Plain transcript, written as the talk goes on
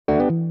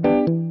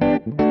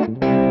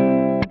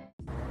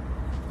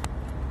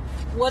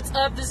What's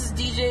up? This is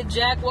DJ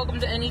Jack.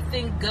 Welcome to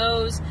Anything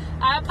Goes.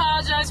 I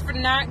apologize for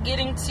not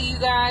getting to you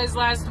guys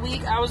last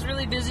week. I was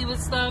really busy with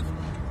stuff,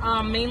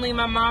 mainly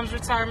my mom's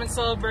retirement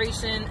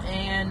celebration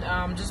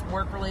and just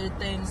work-related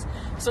things.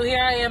 So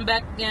here I am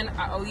back again.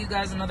 I owe you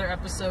guys another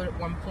episode at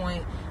one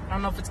point. I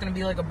don't know if it's going to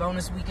be like a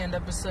bonus weekend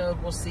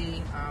episode. We'll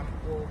see.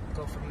 We'll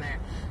go from there.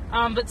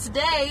 But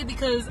today,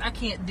 because I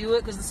can't do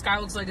it because the sky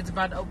looks like it's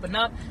about to open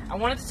up, I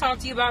wanted to talk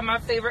to you about my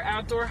favorite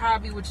outdoor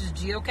hobby, which is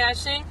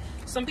geocaching.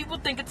 Some people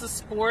think it's a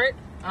sport.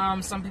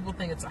 Some people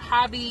think it's a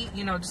hobby.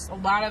 You know, just a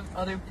lot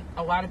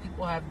of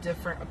people have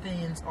different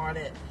opinions on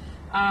it.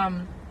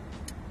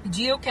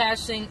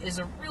 Geocaching is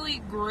a really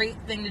great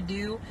thing to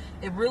do.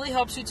 It really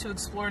helps you to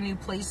explore new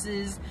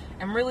places,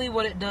 and really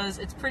what it does,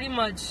 it's pretty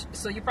much,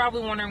 so you're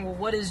probably wondering, well,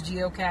 what is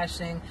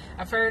geocaching?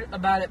 I've heard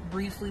about it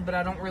briefly, but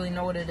I don't really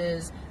know what it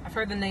is. I've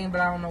heard the name, but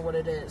I don't know what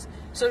it is.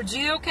 So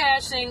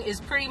geocaching is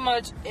pretty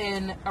much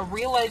a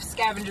real-life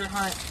scavenger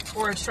hunt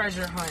or a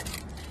treasure hunt.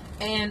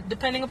 And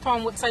depending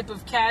upon what type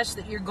of cache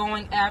that you're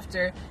going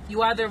after,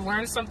 you either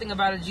learn something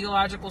about a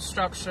geological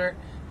structure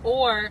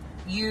or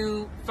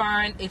you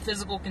find a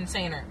physical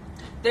container.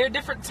 There are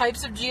different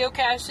types of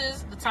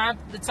geocaches.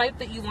 The type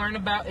that you learn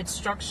about its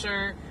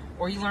structure,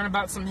 or you learn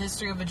about some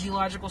history of a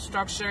geological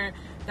structure,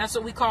 that's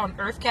what we call an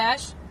earth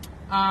cache.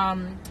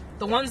 I'm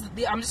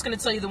just going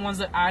to tell you the ones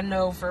that I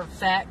know for a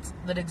fact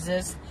that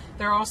exist.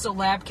 There are also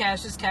lab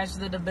caches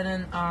that have been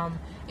in a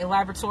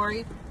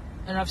laboratory,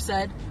 enough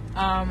said.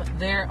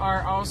 There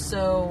are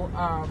also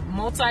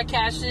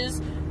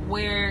multi-caches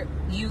where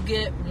you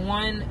get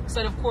one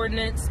set of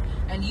coordinates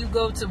and you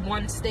go to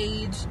one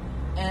stage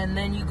and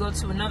then you go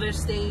to another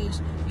stage,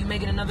 you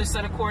make it another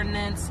set of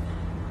coordinates,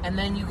 and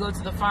then you go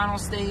to the final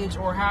stage,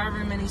 or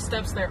however many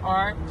steps there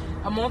are.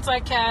 A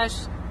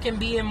multi-cache can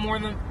be in more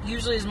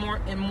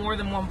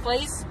than one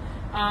place.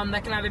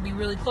 That can either be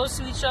really close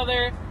to each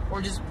other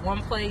or just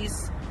one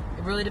place.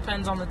 It really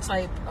depends on the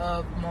type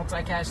of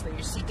multi-cache that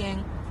you're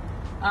seeking.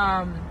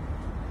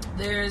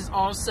 There's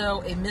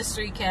also a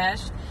mystery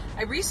cache.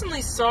 I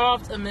recently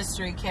solved a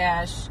mystery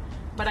cache,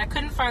 but I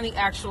couldn't find the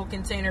actual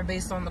container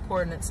based on the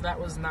coordinates, so that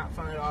was not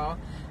fun at all.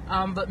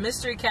 But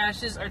mystery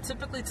caches are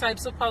typically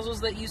types of puzzles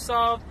that you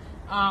solve.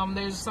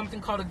 There's something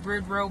called a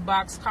grid row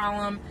box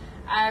column.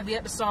 I have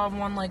yet to solve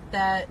one like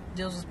that.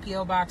 Deals with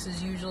P.O.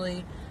 boxes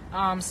usually.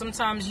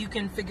 Sometimes you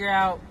can figure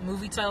out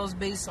movie titles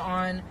based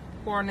on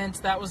coordinates.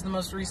 That was the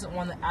most recent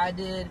one that I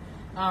did.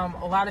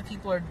 A lot of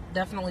people are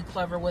definitely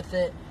clever with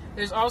it.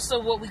 There's also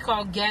what we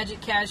call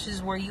gadget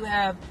caches, where you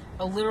have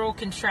a literal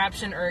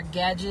contraption or a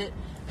gadget,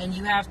 and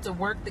you have to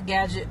work the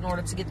gadget in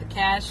order to get the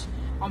cache.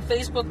 On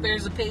Facebook,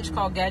 there's a page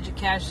called Gadget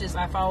Caches.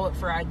 I follow it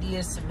for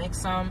ideas to make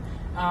some,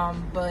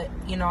 but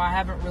I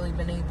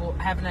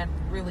haven't had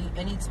really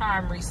any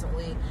time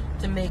recently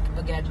to make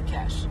a gadget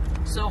cache.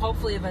 So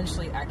hopefully,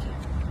 eventually, I can.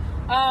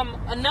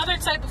 Another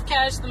type of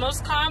cache, the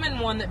most common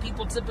one that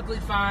people typically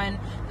find,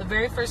 the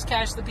very first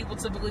cache that people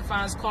typically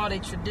find is called a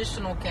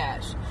traditional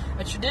cache.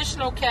 A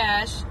traditional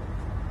cache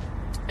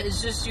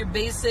is just your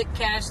basic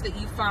cache that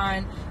you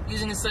find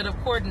using a set of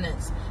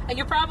coordinates. And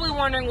you're probably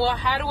wondering, well,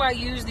 how do I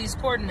use these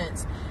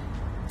coordinates?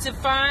 To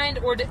find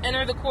or to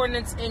enter the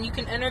coordinates, and you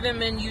can enter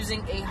them in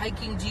using a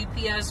hiking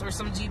GPS or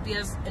some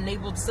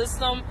GPS-enabled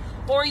system,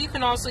 or you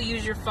can also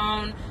use your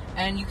phone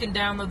and you can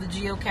download the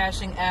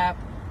geocaching app,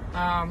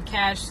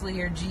 Cachly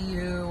or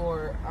GU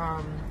or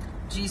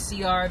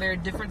GCR. There are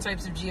different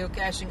types of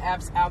geocaching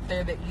apps out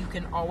there that you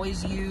can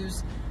always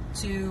use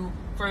to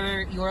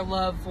further your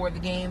love for the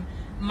game.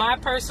 My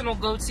personal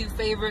go-to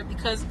favorite,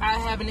 because I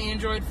have an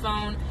Android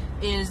phone,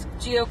 is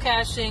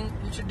geocaching,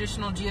 the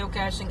traditional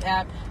geocaching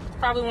app. It's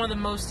probably one of the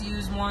most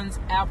used ones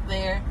out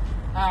there.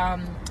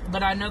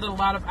 But I know that a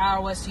lot of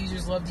iOS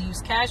users love to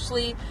use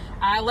Cachly.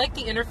 I like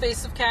the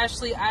interface of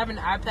Cachly. I have an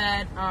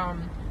iPad.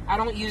 I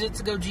don't use it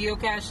to go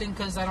geocaching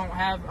because I don't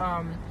have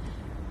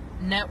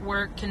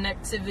network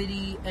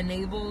connectivity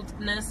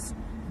enabledness,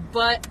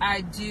 but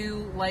I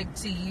do like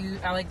the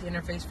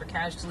interface for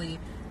Cachly.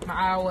 My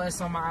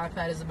iOS on my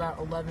iPad is about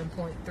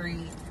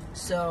 11.3,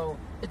 so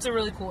it's a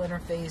really cool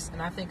interface,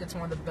 and I think it's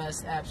one of the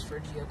best apps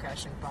for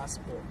geocaching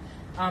possible.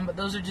 But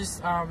those are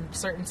just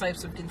certain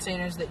types of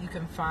containers that you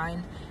can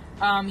find.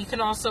 You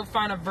can also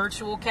find a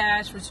virtual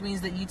cache, which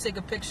means that you take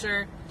a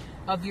picture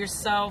of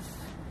yourself.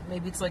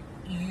 Maybe it's like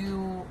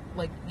you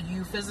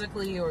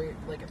physically, or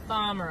like a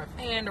thumb or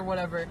a hand or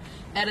whatever,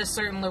 at a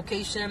certain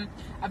location.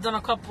 I've done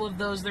a couple of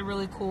those. They're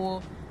really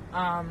cool.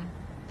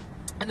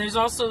 And there's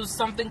also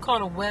something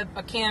called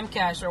a cam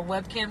cache, or a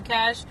webcam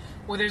cache,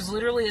 where there's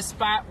literally a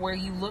spot where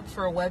you look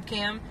for a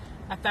webcam.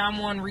 I found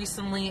one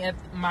recently at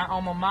my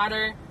alma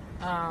mater,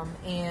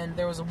 and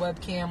there was a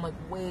webcam like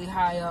way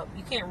high up.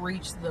 You can't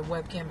reach the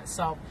webcam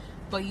itself,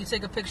 but you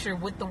take a picture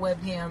with the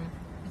webcam.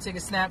 You take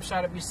a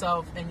snapshot of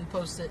yourself and you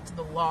post it to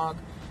the log.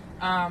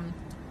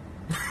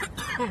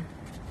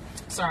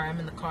 Sorry, I'm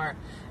in the car.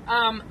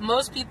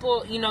 Most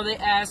people, they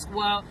ask,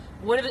 well,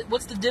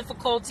 what's the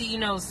difficulty? You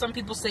know, some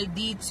people say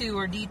D2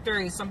 or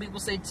D3. Some people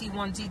say T1,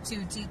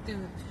 T2,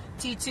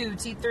 T2,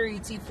 T3,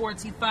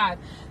 T4, T5.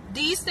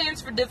 D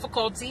stands for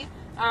difficulty.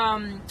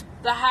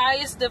 The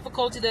highest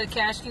difficulty that a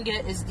cache can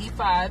get is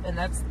D5, and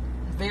that's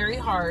very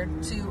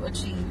hard to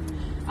achieve.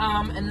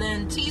 And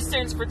then T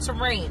stands for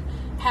terrain.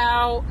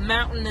 How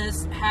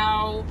mountainous,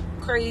 how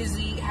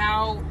crazy,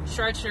 how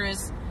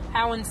treacherous,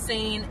 how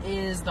insane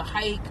is the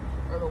hike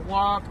or the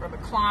walk or the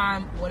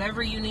climb,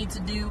 whatever you need to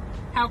do,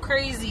 how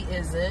crazy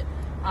is it?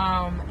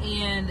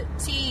 And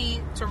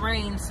T,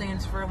 terrain,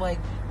 stands for like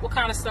what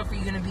kind of stuff are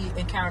you going to be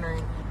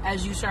encountering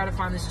as you try to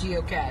find this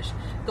geocache.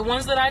 The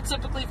ones that I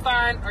typically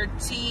find are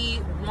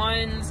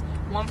T1s,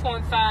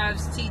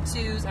 1.5s,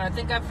 T2s, and I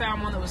think I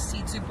found one that was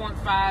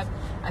C2.5.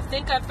 I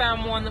think I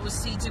found one that was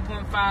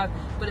C2.5,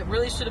 but it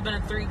really should have been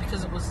a 3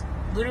 because it was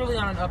literally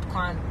on an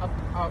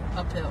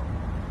uphill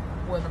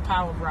with a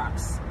pile of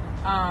rocks.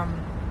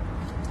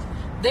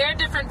 There are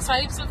different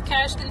types of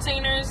cache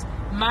containers.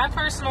 My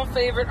personal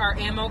favorite are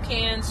ammo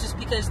cans, just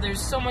because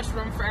there's so much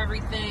room for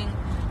everything.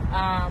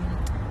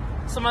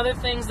 Some other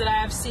things that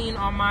I've seen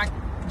on my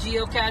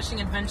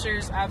geocaching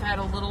adventures, I've had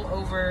a little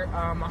over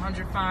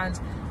 100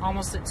 finds,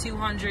 almost at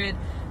 200.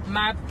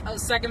 My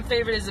second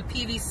favorite is a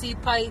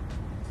PVC pipe.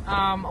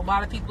 A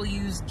lot of people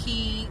use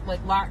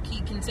lock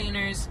key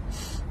containers.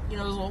 You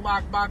know, those little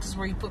lock boxes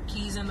where you put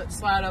keys in that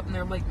slide up and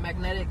they're like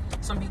magnetic.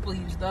 Some people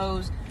use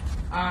those.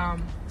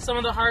 Some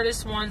of the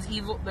hardest ones,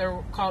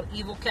 they're called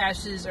evil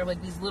caches, are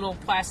like these little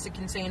plastic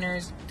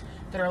containers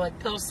that are like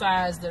pill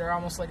sized, that are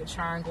almost like a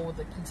triangle with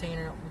a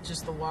container with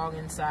just the log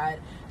inside.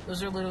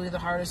 Those are literally the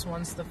hardest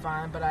ones to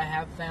find, but I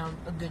have found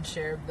a good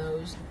share of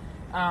those.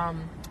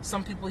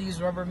 Some people use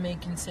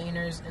Rubbermaid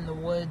containers in the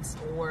woods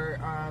or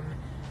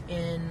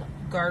in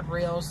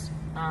guardrails.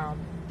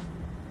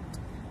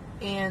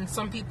 And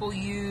some people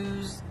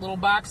use little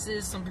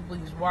boxes. Some people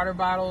use water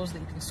bottles that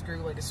you can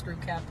screw like a screw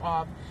cap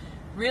off.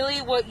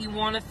 Really what you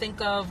want to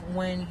think of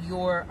when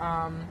you're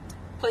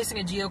placing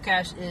a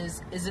geocache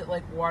is it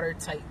like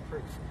watertight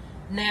proof?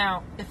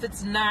 Now, if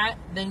it's not,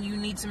 then you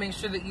need to make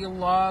sure that your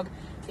log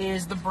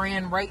is the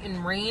brand Write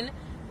and Rain.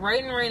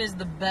 Write and Rain is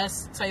the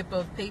best type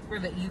of paper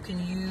that you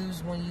can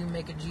use when you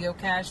make a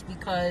geocache,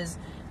 because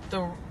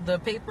the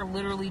paper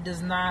literally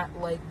does not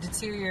like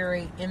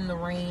deteriorate in the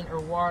rain or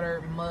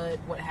water, mud,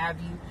 what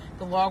have you.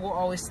 The log will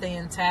always stay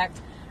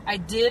intact. I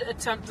did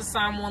attempt to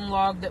sign one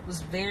log that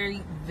was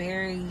very,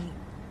 very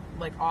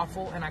like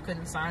awful, and I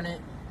couldn't sign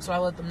it, so I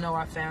let them know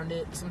I found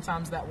it.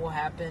 Sometimes that will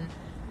happen.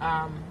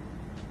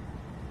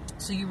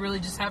 So you really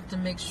just have to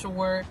make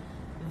sure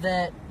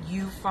that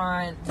you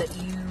find that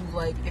you,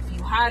 like, if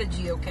you hide a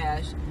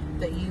geocache,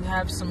 that you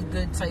have some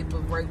good type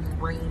of Write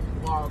and Rain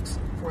logs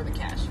for the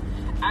cache.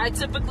 I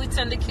typically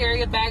tend to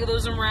carry a bag of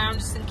those around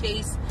just in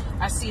case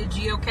I see a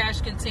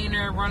geocache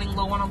container running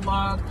low on a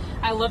log.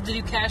 I love to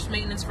do cache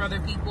maintenance for other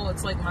people.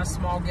 It's like my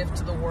small gift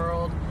to the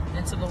world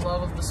and to the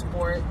love of the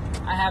sport.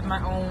 I have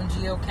my own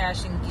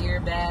geocaching gear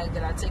bag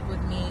that I take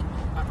with me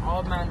on all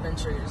of my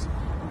adventures.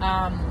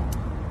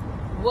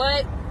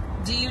 What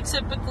do you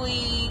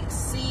typically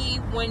see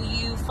when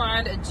you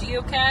find a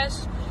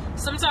geocache?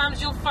 Sometimes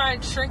you'll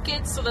find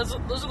trinkets. So those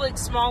are like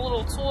small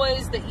little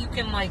toys that you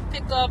can like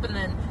pick up and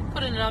then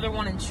put in another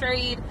one and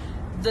trade.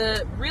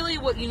 Really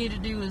what you need to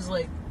do is,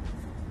 like,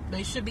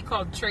 they should be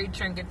called trade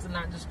trinkets and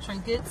not just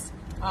trinkets.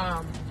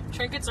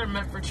 Trinkets are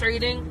meant for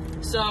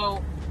trading.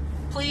 So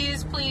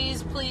please,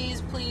 please,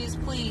 please, please,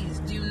 please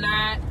do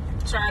not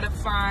try to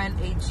find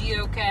a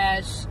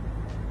geocache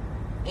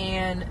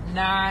and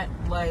not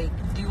like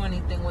do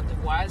anything with it.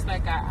 Why is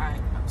that guy?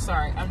 I'm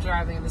sorry, I'm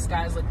driving and this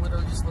guy's like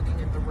literally just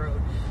looking at the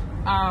road.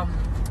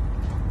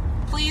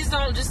 Please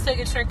don't just take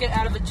a trinket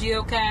out of a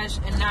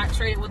geocache and not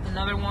trade it with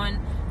another one.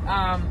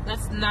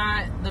 That's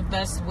not the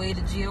best way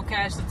to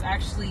geocache. That's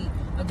actually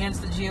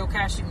against the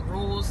geocaching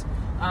rules.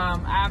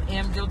 I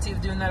am guilty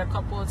of doing that a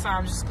couple of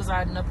times just because I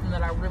had nothing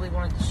that I really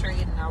wanted to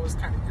trade and I was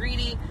kind of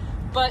greedy.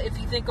 But if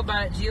you think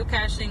about it,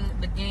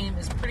 geocaching, the game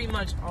is pretty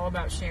much all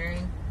about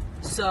sharing.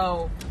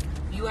 So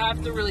you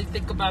have to really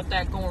think about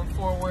that going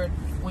forward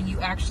when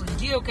you actually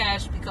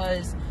geocache,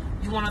 because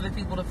you want other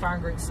people to find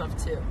great stuff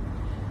too.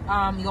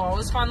 You'll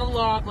always find the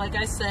log, like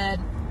I said.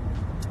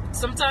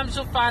 Sometimes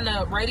you'll find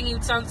a writing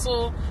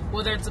utensil,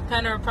 whether it's a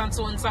pen or a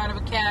pencil inside of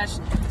a cache.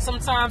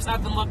 Sometimes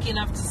I've been lucky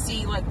enough to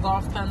see like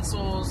golf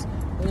pencils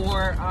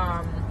or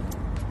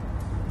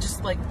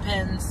just like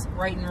pens.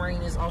 Write and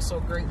Rain is also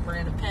a great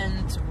brand of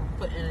pen to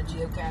put in a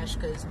geocache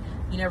because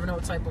you never know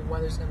what type of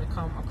weather is going to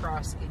come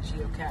across a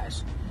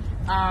geocache.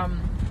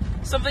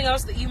 Something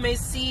else that you may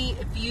see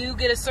if you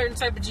get a certain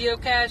type of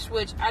geocache,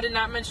 which I did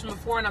not mention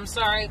before, and I'm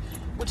sorry,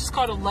 which is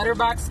called a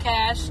letterbox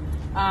cache.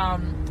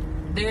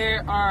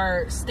 There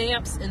are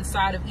stamps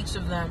inside of each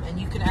of them, and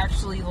you can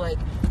actually like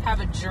have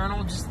a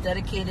journal just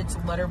dedicated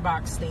to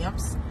letterbox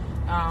stamps.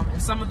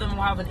 And some of them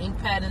will have an ink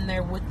pad in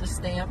there with the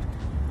stamp.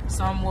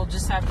 Some will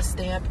just have the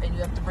stamp, and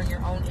you have to bring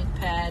your own ink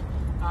pad.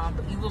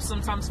 But you will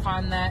sometimes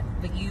find that,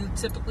 but you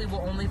typically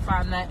will only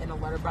find that in a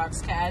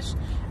letterbox cache.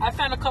 I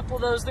found a couple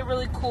of those. They're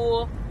really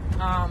cool.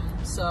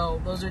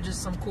 So those are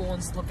just some cool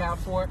ones to look out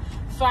for.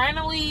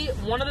 Finally,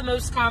 one of the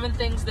most common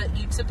things that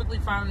you typically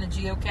find in the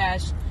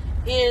geocache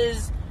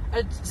is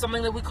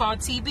something that we call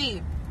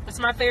TB. That's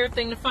my favorite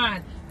thing to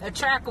find, a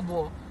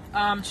trackable.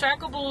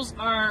 Trackables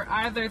are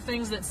either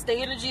things that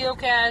stay in a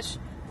geocache,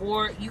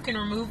 or you can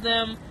remove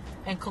them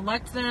and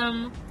collect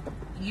them.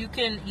 You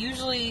can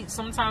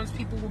sometimes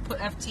people will put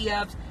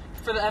FTFs.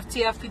 For the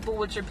FTF people,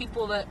 which are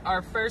people that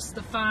are first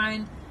to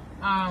find,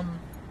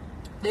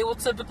 they will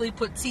typically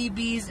put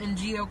TBs in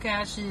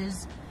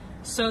geocaches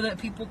so that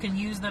people can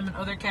use them in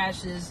other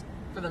caches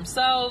for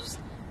themselves.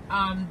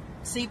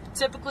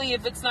 Typically,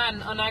 if it's not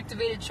an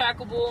unactivated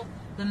trackable,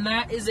 then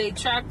that is a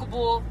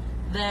trackable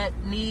that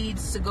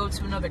needs to go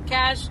to another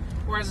cache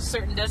or has a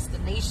certain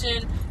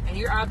destination, and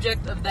your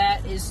object of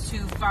that is to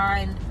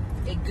find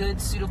a good,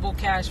 suitable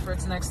cache for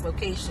its next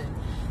location.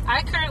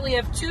 I currently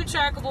have 2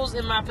 trackables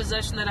in my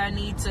possession that I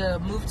need to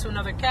move to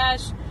another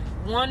cache.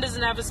 One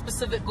doesn't have a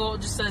specific goal,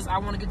 it just says I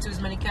want to get to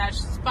as many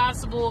caches as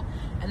possible.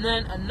 And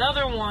then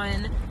another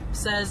one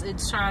says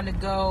it's trying to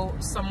go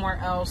somewhere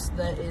else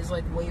that is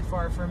like way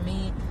far from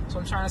me. So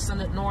I'm trying to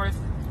send it north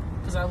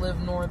because I live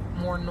more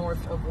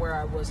north of where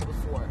I was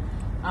before.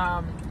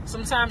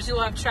 Sometimes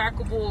you'll have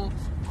trackable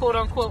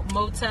quote-unquote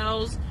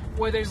motels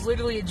where there's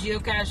literally a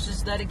geocache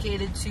just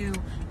dedicated to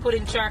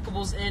putting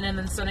trackables in and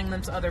then sending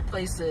them to other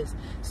places.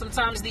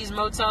 Sometimes these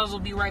motels will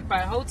be right by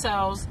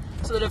hotels,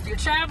 so that if you're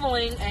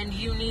traveling and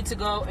you need to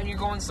go and you're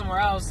going somewhere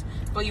else,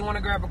 but you want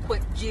to grab a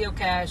quick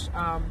geocache,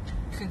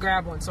 you can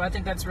grab one. So I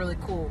think that's really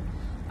cool.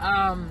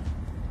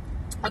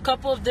 A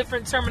couple of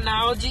different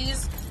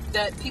terminologies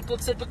that people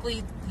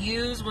typically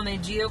use when they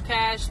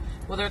geocache,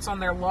 whether it's on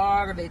their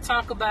log or they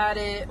talk about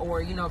it,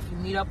 or if you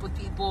meet up with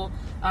people.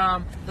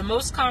 The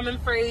most common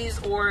phrase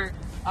or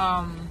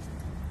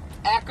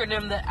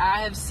acronym that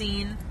I have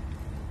seen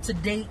to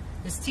date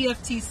is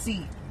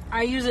TFTC.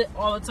 I use it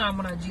all the time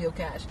when I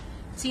geocache.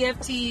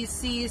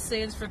 TFTC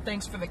stands for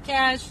thanks for the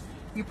cache.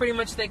 You're pretty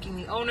much thanking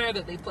the owner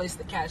that they placed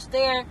the cache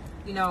there.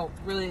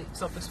 Really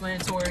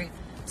self-explanatory.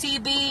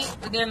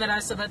 TB, again, that I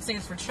said, that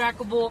stands for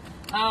trackable.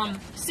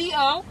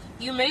 CO,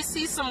 you may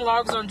see some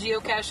logs on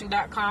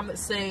geocaching.com that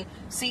say,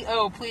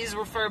 CO, please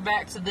refer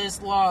back to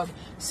this log.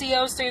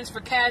 CO stands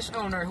for cache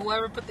owner,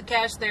 whoever put the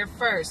cache there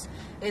first.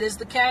 It is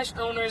the cache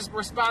owner's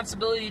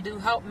responsibility to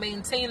help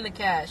maintain the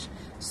cache.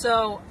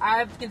 So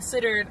I've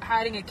considered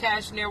hiding a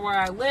cache near where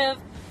I live,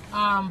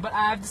 but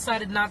I've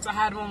decided not to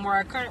hide one where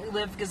I currently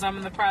live because I'm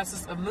in the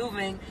process of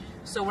moving.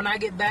 So when I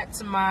get back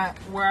to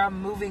where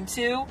I'm moving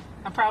to,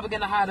 I'm probably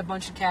going to hide a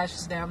bunch of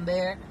caches down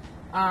there.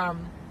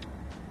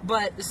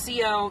 But the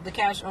CO, the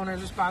cache owner,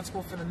 is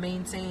responsible for the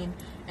maintain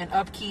and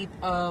upkeep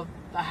of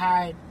the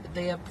hide that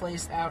they have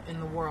placed out in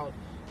the world.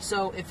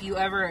 So if you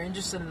ever are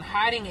interested in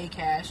hiding a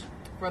cache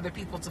for other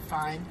people to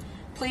find,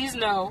 please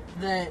know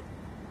that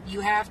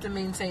you have to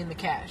maintain the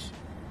cache.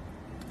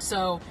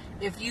 So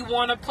if you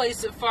want to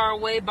place it far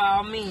away, by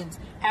all means,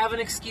 have an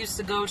excuse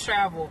to go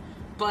travel.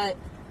 But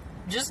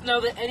just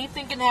know that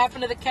anything can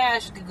happen to the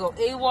cache. It could go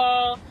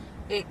AWOL.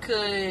 It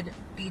could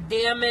be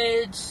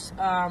damaged.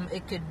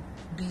 It could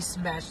be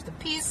smashed to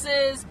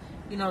pieces.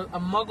 A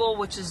muggle,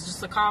 which is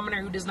just a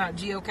commoner who does not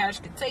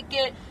geocache, could take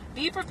it.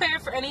 Be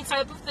prepared for any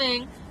type of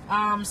thing.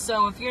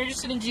 So if you're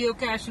interested in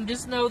geocaching,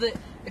 just know that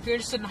if you're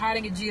interested in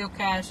hiding a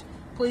geocache,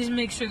 please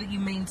make sure that you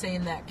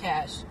maintain that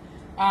cache.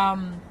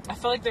 I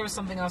feel like there was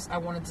something else I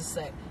wanted to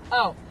say.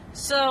 Oh,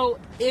 so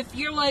if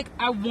you're like,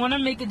 I want to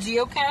make a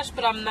geocache,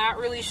 but I'm not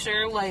really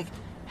sure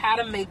how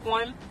to make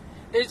one,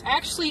 there's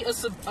actually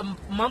a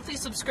monthly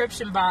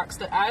subscription box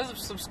that I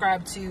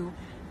subscribe to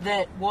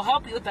that will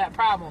help you with that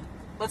problem.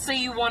 Let's say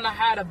you want to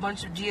hide a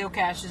bunch of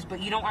geocaches,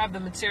 but you don't have the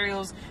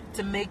materials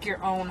to make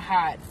your own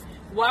hide.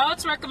 While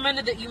it's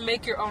recommended that you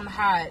make your own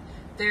hide,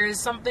 there is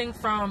something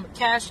from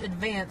Cache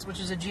Advance, which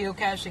is a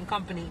geocaching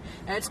company,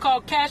 and it's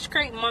called Cache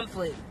Crate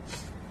Monthly.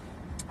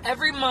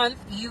 Every month,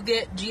 you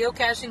get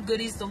geocaching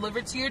goodies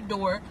delivered to your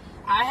door.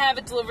 I have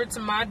it delivered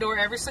to my door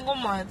every single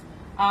month,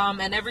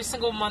 and every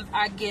single month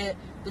I get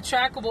the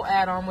trackable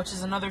add-on, which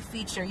is another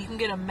feature. You can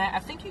get I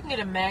think you can get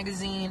a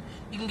magazine,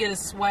 you can get a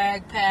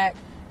swag pack,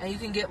 and you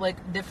can get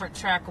different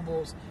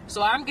trackables.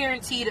 So I'm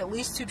guaranteed at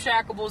least 2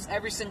 trackables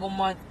every single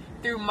month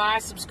through my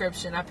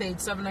subscription. I paid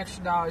 $7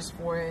 extra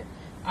for it,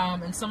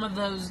 and some of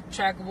those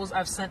trackables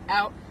I've sent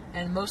out,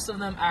 and most of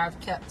them I've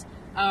kept.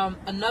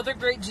 Another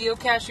great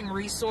geocaching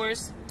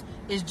resource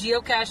is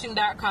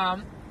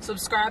geocaching.com.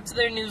 Subscribe to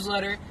their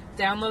newsletter,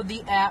 download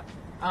the app,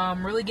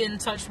 really get in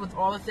touch with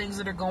all the things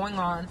that are going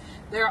on.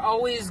 There are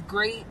always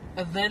great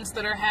events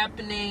that are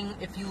happening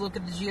if you look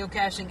at the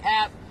geocaching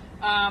app.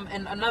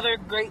 And another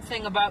great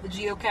thing about the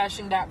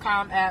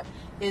geocaching.com app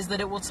is that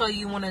it will tell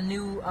you when a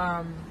new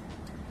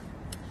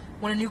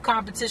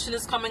competition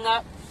is coming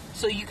up,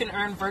 so you can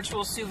earn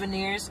virtual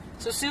souvenirs.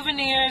 So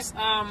souvenirs,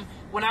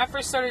 when I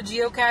first started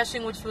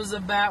geocaching, which was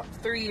about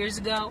 3 years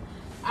ago,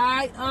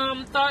 I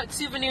thought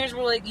souvenirs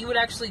were you would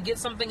actually get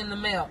something in the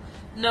mail.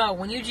 No,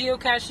 when you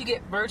geocache, you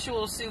get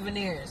virtual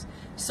souvenirs.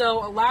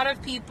 So a lot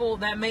of people,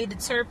 that may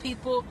deter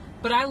people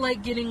But I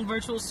like getting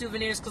virtual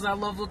souvenirs because I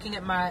love looking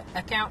at my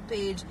account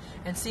page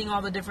and seeing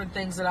all the different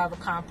things that I've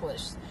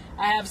accomplished.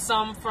 I have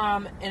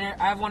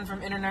one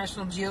from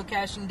International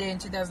Geocaching Day in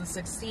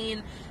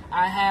 2016.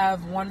 I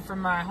have one from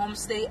my home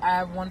state. I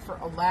have one for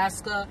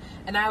Alaska,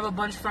 and I have a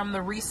bunch from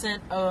the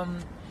recent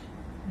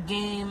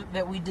game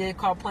that we did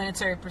called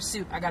Planetary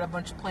Pursuit. I got a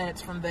bunch of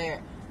planets from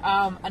there.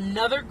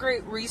 Another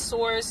great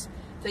resource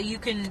that you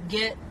can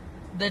get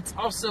that's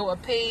also a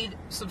paid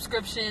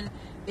subscription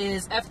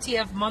is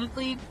FTF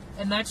Monthly,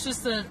 and that's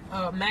just a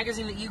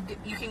magazine that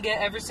you can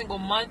get every single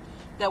month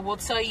that will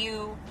tell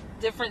you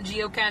different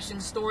geocaching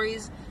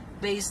stories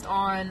based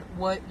on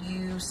what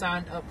you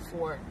signed up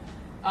for.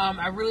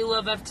 I really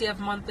love FTF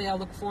Monthly. I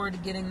look forward to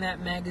getting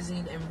that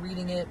magazine and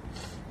reading it.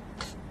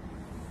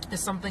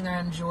 It's something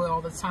I enjoy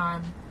all the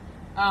time.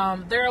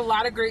 There are a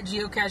lot of great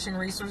geocaching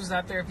resources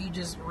out there if you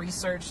just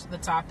research the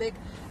topic.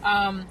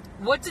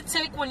 What to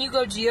take when you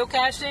go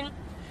geocaching?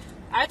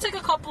 I take a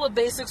couple of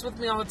basics with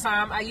me all the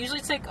time. I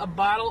usually take a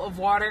bottle of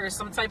water or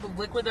some type of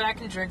liquid that I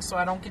can drink so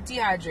I don't get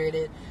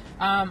dehydrated.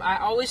 I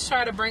always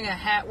try to bring a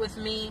hat with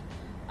me.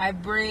 I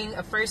bring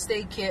a first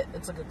aid kit.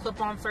 It's like a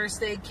clip-on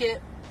first aid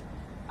kit.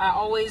 I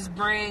always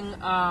bring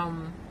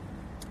a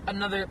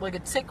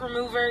tick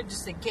remover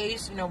just in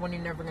case, when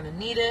you're never going to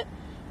need it.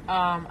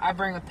 I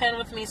bring a pen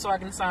with me so I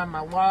can sign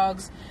my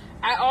logs.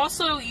 I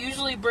also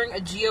usually bring a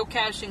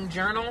geocaching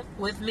journal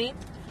with me.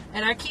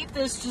 And I keep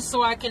this just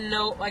so I can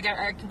know, I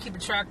can keep a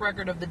track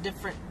record of the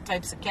different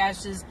types of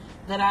caches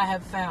that I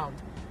have found.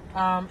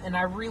 And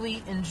I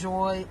really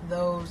enjoy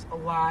those a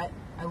lot.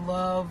 I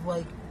love,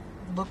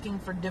 looking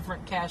for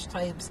different cache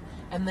types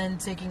and then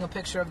taking a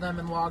picture of them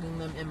and logging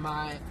them in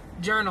my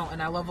journal.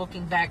 And I love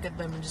looking back at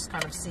them and just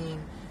kind of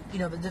seeing,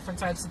 the different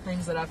types of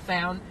things that I've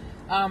found.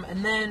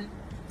 And then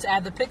to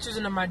add the pictures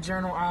into my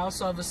journal, I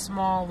also have a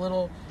small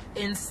little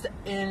Instax,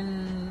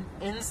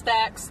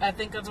 I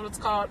think that's what it's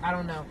called. I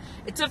don't know.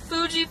 It's a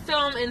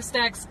Fujifilm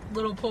Instax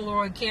little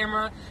Polaroid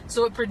camera,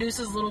 so it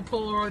produces little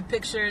Polaroid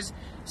pictures.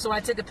 So I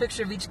take a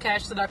picture of each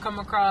cache that I come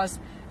across,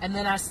 and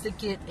then I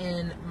stick it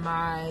in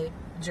my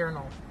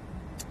journal.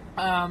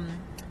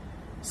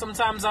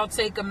 Sometimes I'll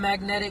take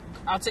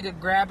a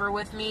grabber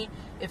with me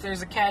if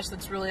there's a cache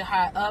that's really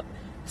high up.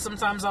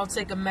 Sometimes I'll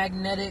take a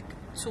magnetic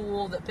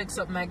tool that picks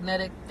up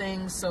magnetic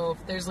things, so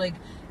if there's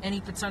any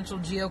potential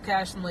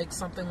geocaching,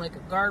 something like a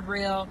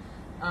guardrail,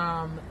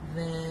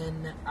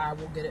 then I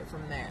will get it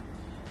from there.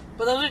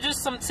 But those are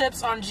just some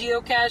tips on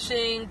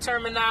geocaching,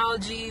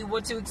 terminology,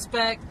 what to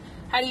expect,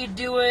 how do you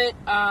do it.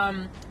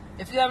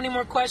 If you have any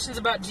more questions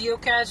about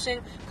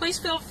geocaching, please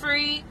feel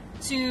free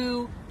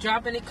to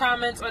drop any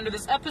comments under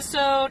this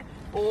episode,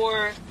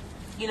 or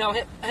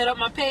hit up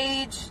my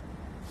page,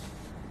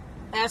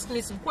 ask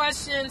me some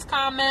questions,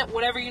 comment,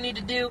 whatever you need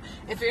to do.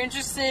 If you're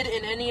interested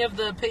in any of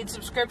the paid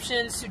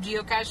subscriptions to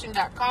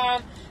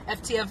geocaching.com,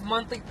 FTF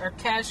Monthly, or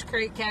Cache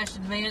Crate, Cache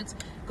Advance,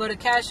 go to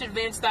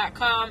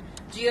cacheadvance.com,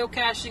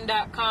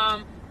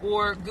 geocaching.com,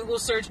 or Google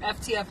search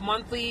FTF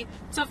Monthly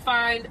to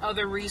find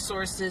other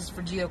resources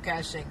for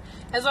geocaching.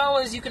 As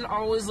always, you can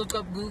always look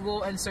up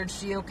Google and search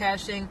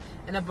geocaching,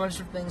 and a bunch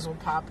of things will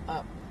pop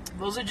up.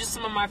 Those are just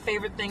some of my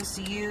favorite things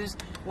to use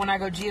when I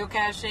go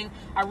geocaching.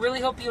 I really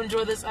hope you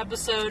enjoy this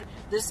episode.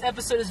 This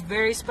episode is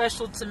very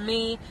special to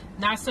me.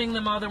 Not saying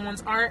that my other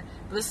ones aren't,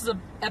 but this is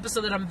an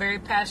episode that I'm very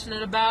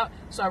passionate about.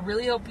 So I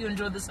really hope you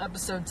enjoyed this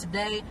episode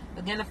today.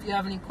 Again, if you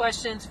have any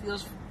questions,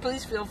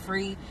 please feel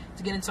free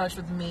to get in touch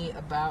with me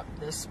about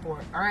this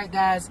sport. All right,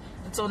 guys.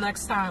 Until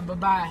next time.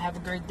 Bye-bye. Have a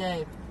great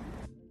day.